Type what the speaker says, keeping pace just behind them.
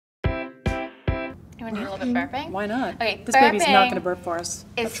You want to do a little bit of burping? Why not? Okay, this baby's not going to burp for us.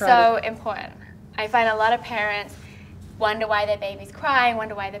 It's so important. I find a lot of parents wonder why their baby's crying,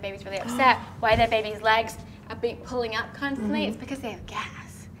 wonder why their baby's really upset, why their baby's legs are pulling up constantly. It's because they have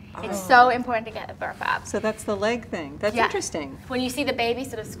gas. It's so important to get the burp up. So that's the leg thing. That's interesting. When you see the baby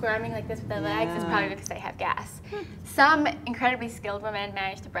sort of squirming like this with their legs, it's probably because they have gas. Some incredibly skilled women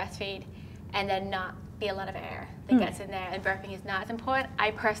manage to breastfeed and then not be a lot of air that gets in there, and burping is not as important. I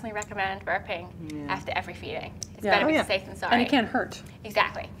personally recommend burping after every feeding. It's better to be safe than sorry. And it can't hurt.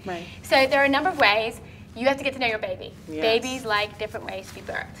 Exactly. Right. So there are a number of ways. You have to get to know your baby. Babies like different ways to be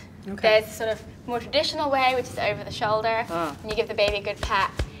burped. There's sort of more traditional way, which is over the shoulder, and you give the baby a good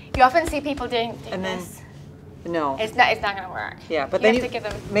pat. You often see people doing this. No. It's not going to work. Yeah, but you then have to give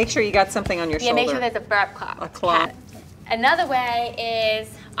them, make sure you got something on your shoulder. Yeah, make sure there's a burp cloth. A cloth. Another way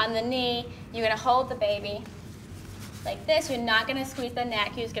is on the knee, you're going to hold the baby like this. You're not going to squeeze their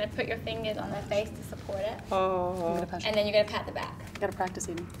neck. You're just going to put your fingers on their face to support it. And then you're going to pat the back. Got to practice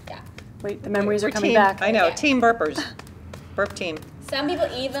eating. Yeah. Wait, the memories are coming back. I know, team burpers. Burp team. Some people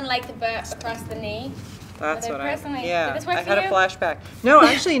even like to burp across the knee. That's what did this work I for had you? a flashback. No,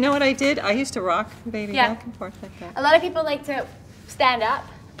 actually, you know what I did? I used to rock baby back and forth like that. A lot of people like to stand up,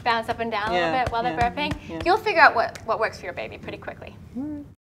 bounce up and down a little bit while they're burping. You'll figure out what works for your baby pretty quickly.